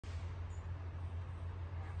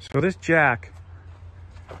So this jack,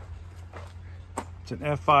 it's an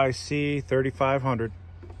FIC 3500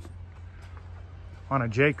 on a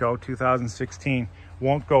Jayco 2016,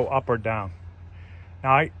 won't go up or down.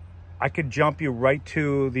 Now I could jump you right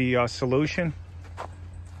to the solution,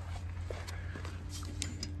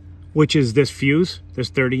 which is this fuse, this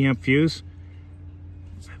 30 amp fuse.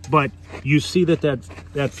 But you see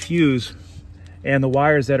that fuse and the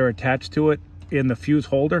wires that are attached to it in the fuse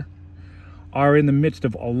holder are in the midst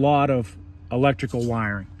of a lot of electrical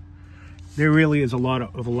wiring. There really is a lot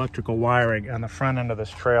of electrical wiring on the front end of this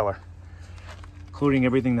trailer, including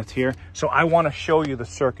everything that's here. So I want to show you the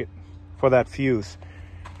circuit for that fuse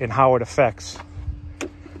and how it affects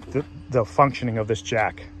the functioning of this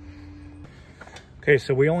jack. Okay,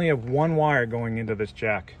 so we only have one wire going into this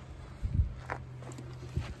jack.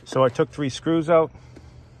 So I took 3 screws out,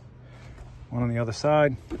 one on the other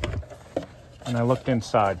side, and I looked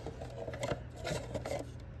inside.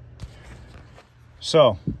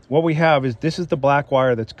 So what we have is, this is the black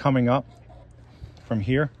wire that's coming up from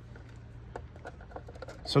here.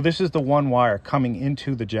 So this is the one wire coming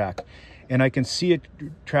into the jack, and I can see it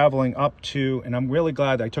traveling up to, and I'm really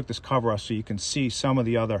glad that I took this cover off so you can see some of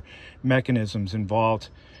the other mechanisms involved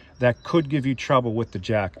that could give you trouble with the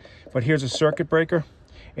jack. But here's a circuit breaker,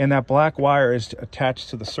 and that black wire is attached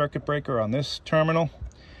to the circuit breaker on this terminal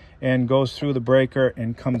and goes through the breaker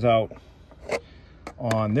and comes out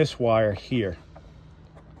on this wire here.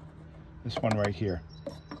 This one right here.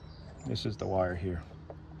 This is the wire here.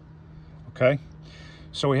 Okay,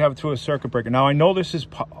 so we have it through a circuit breaker. Now I know this is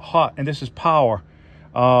hot and this is power.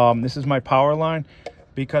 This is my power line,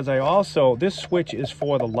 because I also, this switch is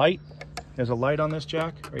for the light. There's a light on this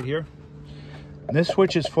jack right here. This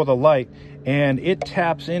switch is for the light, and it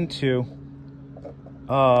taps into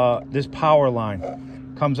this power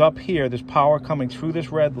line. Comes up here. There's power coming through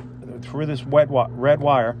this red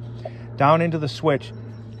wire down into the switch.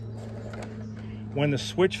 When the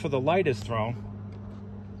switch for the light is thrown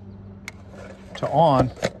to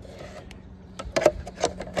on,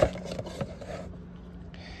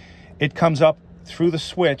 it comes up through the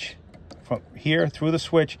switch, from here through the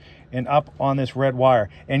switch and up on this red wire,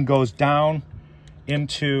 and goes down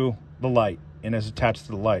into the light and is attached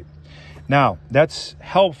to the light. Now that's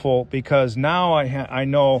helpful, because now I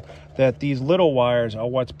know that these little wires are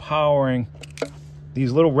what's powering.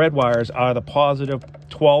 These little red wires are the positive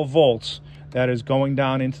 12 volts that is going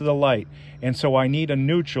down into the light, and so I need a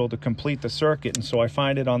neutral to complete the circuit, and so I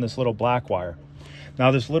find it on this little black wire.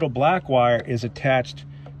 Now this little black wire is attached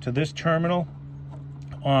to this terminal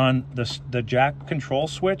on the jack control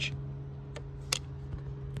switch.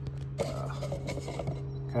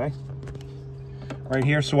 Okay, right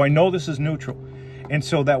here. So I know this is neutral, and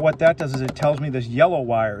so that what that does is it tells me this yellow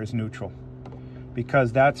wire is neutral,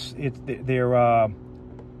 because that's it. They're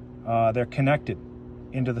connected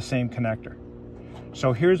into the same connector.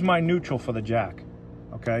 So here's my neutral for the jack.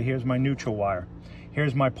 Okay, here's my neutral wire.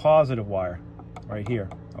 Here's my positive wire right here.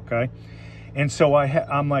 Okay, and so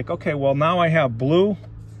I'm like, okay, well now I have blue.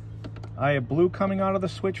 I have blue coming out of the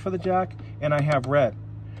switch for the jack, and I have red.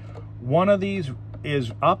 One of these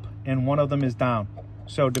is up and one of them is down.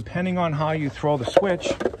 So depending on how you throw the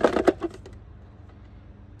switch,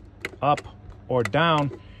 up or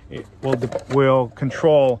down, it will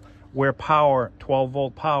control where power, 12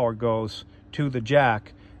 volt power, goes to the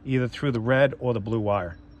jack, either through the red or the blue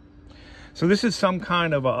wire. So this is some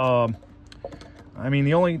kind of a, I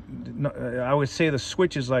mean, I would say the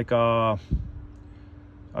switch is like a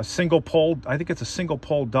single pole. I think it's a single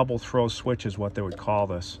pole double throw switch is what they would call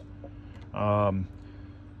this.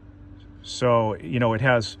 So, you know, it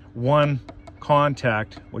has one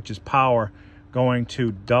contact, which is power, going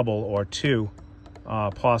to double or 2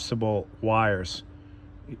 possible wires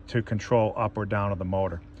to control up or down of the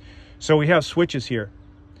motor. So we have switches here,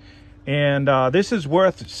 and this is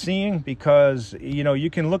worth seeing, because, you know, you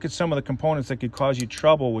can look at some of the components that could cause you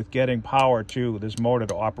trouble with getting power to this motor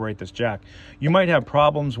to operate this jack. You might have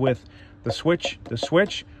problems with the switch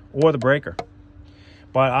or the breaker,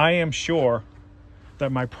 but I am sure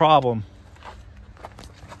that my problem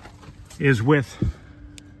is with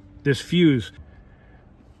this fuse,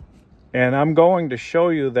 and I'm going to show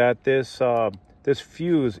you that this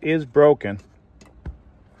fuse is broken,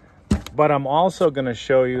 but I'm also going to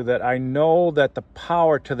show you that I know that the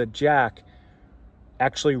power to the jack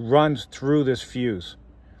actually runs through this fuse.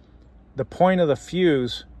 The point of the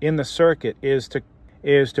fuse in the circuit is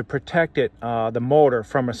to protect it, the motor,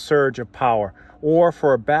 from a surge of power, or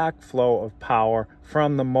for a backflow of power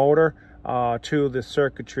from the motor to the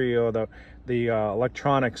circuitry or the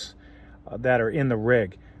electronics that are in the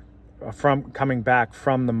rig, from coming back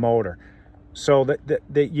from the motor. So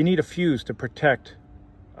that you need a fuse to protect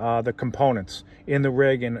the components in the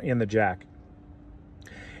rig and in the jack.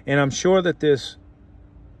 And I'm sure that this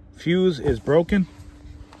fuse is broken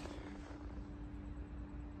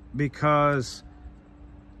because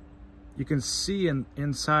you can see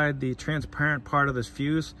inside the transparent part of this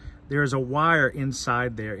fuse, there's a wire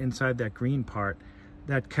inside there, inside that green part,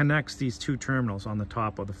 that connects these two terminals on the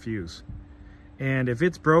top of the fuse. And if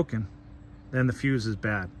it's broken, then the fuse is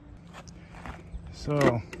bad.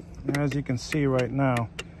 So, as you can see right now,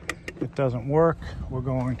 it doesn't work. We're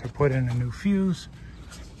going to put in a new fuse.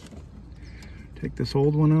 Take this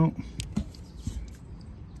old one out,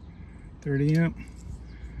 30 amp,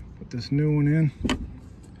 put this new one in.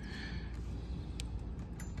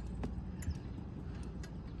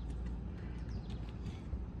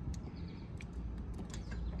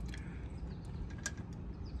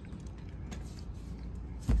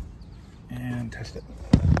 And test it.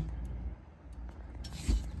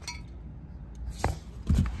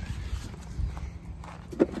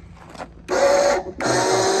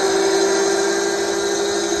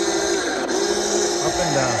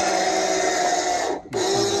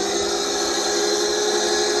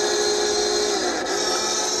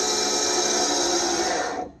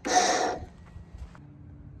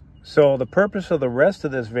 So the purpose of the rest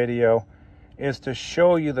of this video is to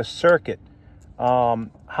show you the circuit.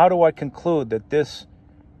 How do I conclude that this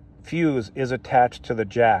fuse is attached to the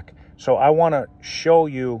jack? So I want to show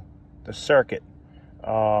you the circuit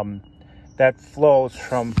that flows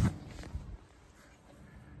from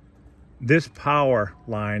this power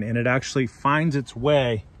line, and it actually finds its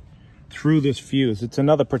way through this fuse. It's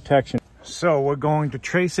another protection. So we're going to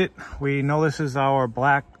trace it. We know this is our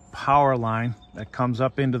black power line that comes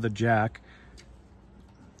up into the jack.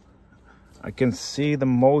 I can see the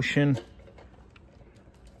motion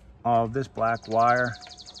of this black wire.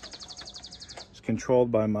 It's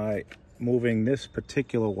controlled by my moving this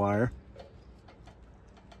particular wire.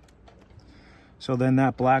 So then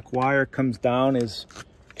that black wire comes down, is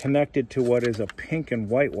connected to what is a pink and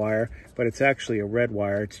white wire, but it's actually a red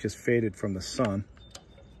wire. It's just faded from the sun.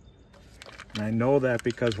 And I know that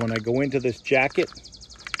because when I go into this jacket,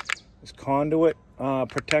 this conduit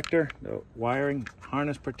protector, the wiring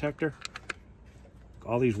harness protector,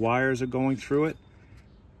 all these wires are going through it,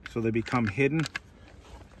 so they become hidden.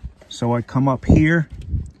 So I come up here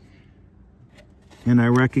and I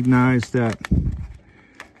recognize that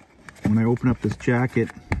when I open up this jacket,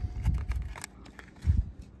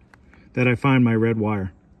 that I find my red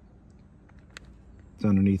wire. It's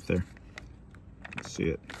underneath there. Let's see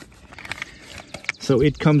it. So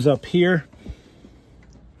it comes up here.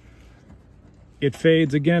 It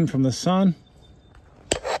fades again from the sun.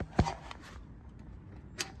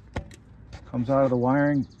 Comes out of the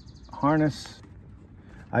wiring harness.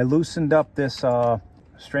 I loosened up this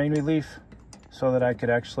strain relief so that I could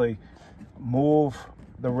actually move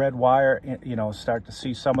the red wire, you know, start to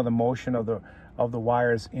see some of the motion of the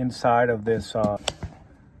wires inside of this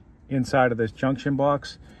junction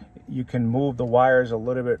box. You can move the wires a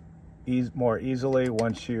little bit more easily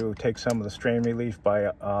once you take some of the strain relief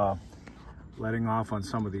by letting off on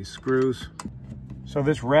some of these screws. So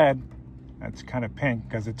this red, that's kind of pink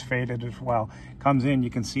because it's faded as well, comes in.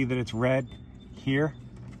 You can see that it's red here,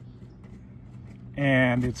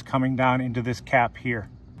 and it's coming down into this cap here.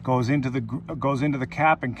 Goes into the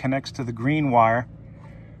cap and connects to the green wire,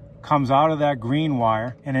 comes out of that green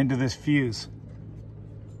wire and into this fuse.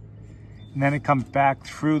 And then it comes back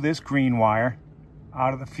through this green wire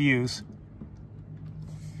out of the fuse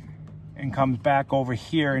and comes back over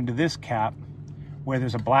here into this cap where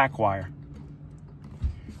there's a black wire.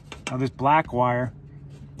 Now this black wire,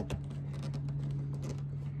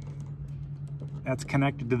 that's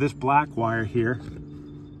connected to this black wire here,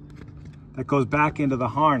 that goes back into the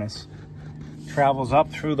harness, travels up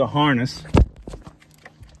through the harness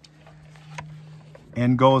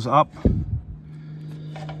and goes up.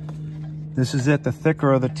 This is it, the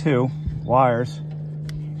thicker of the two wires,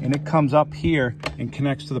 and it comes up here and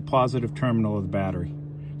connects to the positive terminal of the battery.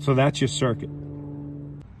 So that's your circuit.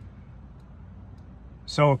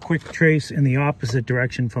 So a quick trace in the opposite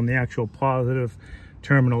direction from the actual positive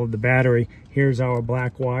terminal of the battery. Here's our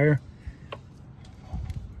black wire.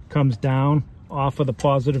 Comes down off of the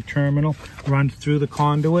positive terminal, runs through the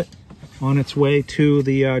conduit on its way to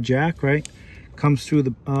the jack, right? Comes through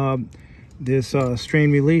the this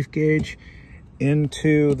strain relief gauge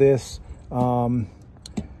into this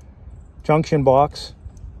junction box.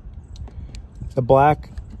 The black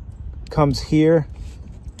comes here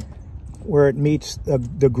where it meets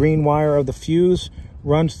the green wire of the fuse,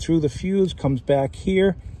 runs through the fuse, comes back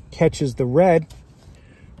here, catches the red,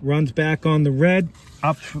 runs back on the red,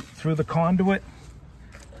 up through the conduit,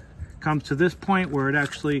 comes to this point where it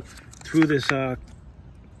actually, through this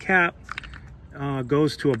cap,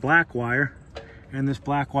 goes to a black wire, and this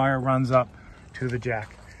black wire runs up to the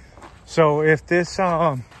jack. So if this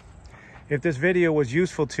video was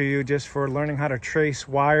useful to you, just for learning how to trace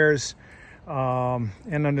wires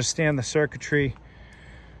and understand the circuitry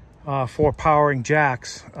for powering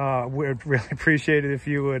jacks, we'd really appreciate it if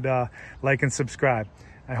you would like and subscribe.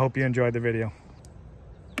 I hope you enjoyed the video.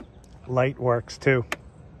 Light works too.